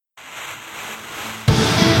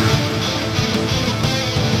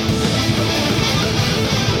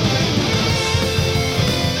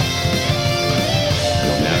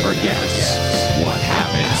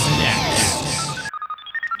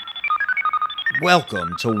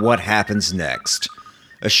Welcome to What Happens Next,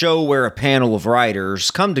 a show where a panel of writers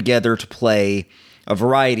come together to play a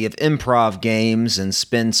variety of improv games and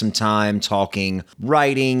spend some time talking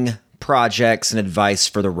writing, projects, and advice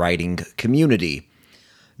for the writing community.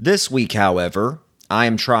 This week, however, I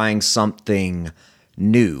am trying something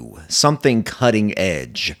new, something cutting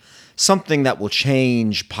edge, something that will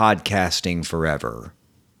change podcasting forever.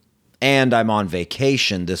 And I'm on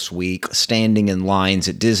vacation this week, standing in lines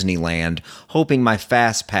at Disneyland, hoping my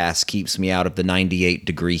Fast Pass keeps me out of the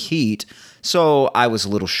 98-degree heat, so I was a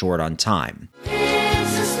little short on time.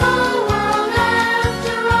 It's a small world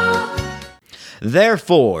after all.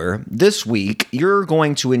 Therefore, this week, you're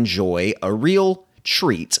going to enjoy a real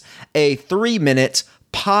treat, a 3-minute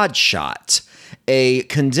pod shot, a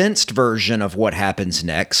condensed version of What Happens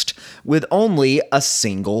Next, with only a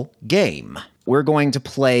single game. We're going to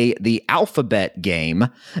play the alphabet game.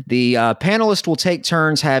 The panelists will take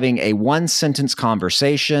turns having a one-sentence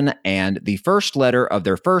conversation, and the first letter of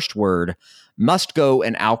their first word must go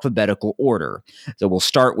in alphabetical order. So we'll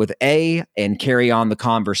start with A and carry on the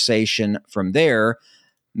conversation from there.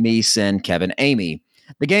 Me, Sin, Kevin, Amy.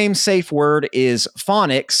 The game's safe word is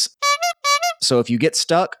phonics. So if you get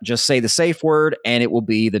stuck, just say the safe word and it will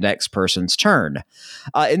be the next person's turn.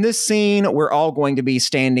 In this scene, we're all going to be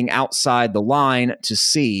standing outside the line to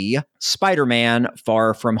see Spider-Man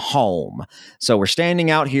Far From Home. So we're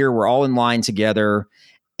standing out here, we're all in line together,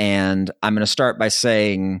 and I'm going to start by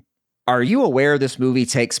saying, are you aware this movie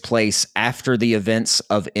takes place after the events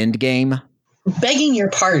of Endgame? Begging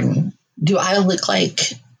your pardon, do I look like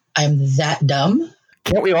I'm that dumb?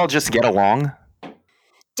 Can't we all just get along?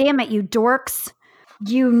 Damn it, you dorks.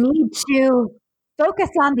 You need to focus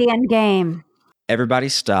on the end game. Everybody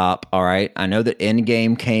stop, all right? I know that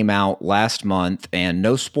Endgame came out last month, and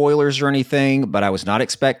no spoilers or anything, but I was not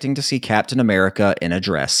expecting to see Captain America in a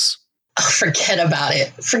dress. Oh, forget about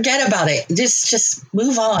it. Forget about it. Just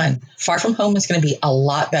move on. Far From Home is going to be a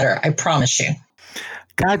lot better. I promise you.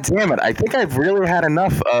 God damn it. I think I've really had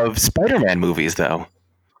enough of Spider-Man movies, though.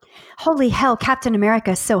 Holy hell, Captain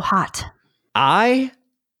America is so hot. I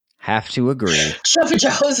have to agree. Jehovah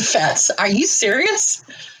Jehoshaphat, are you serious?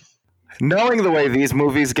 Knowing the way these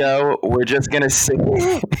movies go, we're just gonna see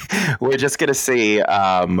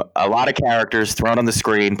a lot of characters thrown on the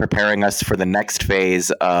screen, preparing us for the next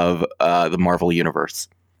phase of the Marvel Universe.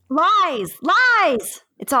 Lies!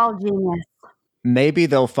 It's all genius. Maybe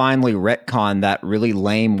they'll finally retcon that really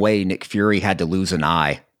lame way Nick Fury had to lose an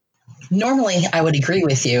eye. Normally, I would agree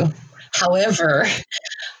with you. However,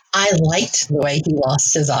 I liked the way he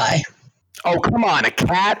lost his eye. Oh, come on. A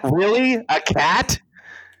cat? Really? A cat?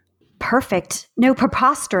 Perfect. No,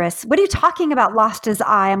 preposterous. What are you talking about, lost his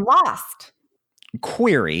eye? I'm lost.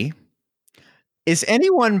 Query. Is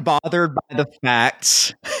anyone bothered by the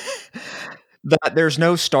fact that there's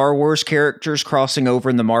no Star Wars characters crossing over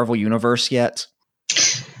in the Marvel Universe yet?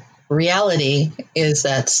 Reality is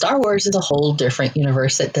that Star Wars is a whole different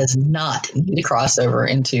universe that does not need to cross over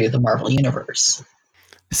into the Marvel Universe.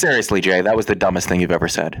 Seriously, Jay, that was the dumbest thing you've ever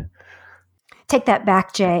said. Take that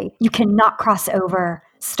back, Jay. You cannot cross over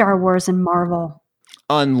Star Wars and Marvel.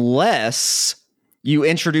 Unless you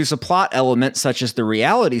introduce a plot element such as the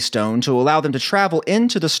Reality Stone to allow them to travel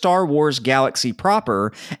into the Star Wars galaxy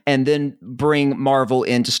proper and then bring Marvel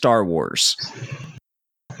into Star Wars.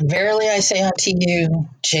 Verily I say unto you,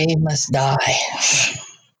 Jay must die.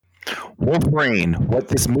 Wolverine. What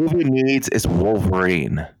this movie needs is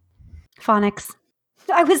Wolverine. Phonics.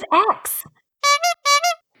 I was X.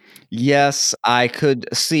 Yes, I could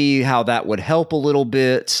see how that would help a little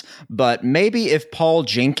bit, but maybe if Paul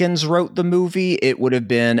Jenkins wrote the movie, it would have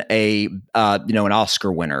been an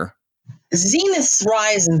Oscar winner. Zenith's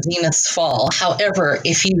rise and Zenith's fall. However,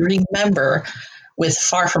 if you remember with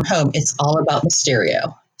Far From Home, it's all about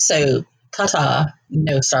Mysterio. So, ta-ta,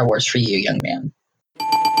 no Star Wars for you, young man.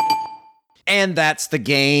 And that's the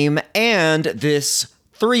game and this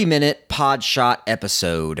 3-minute Podshot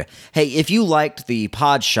episode. Hey, if you liked the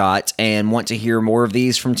Podshot and want to hear more of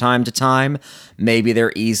these from time to time, maybe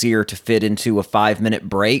they're easier to fit into a 5-minute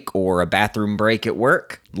break or a bathroom break at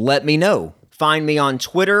work, let me know. Find me on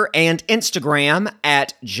Twitter and Instagram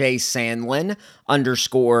at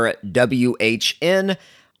jsandlin_WHN,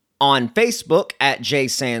 on Facebook at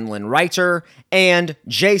jsandlinwriter, and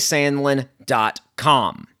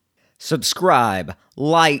jsandlin.com. Subscribe,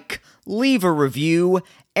 like, leave a review,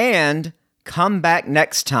 and come back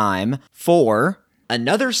next time for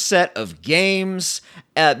another set of games,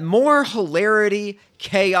 more hilarity,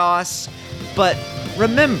 chaos, but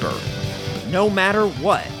remember, no matter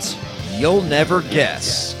what, you'll never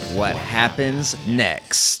guess what happens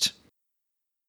next.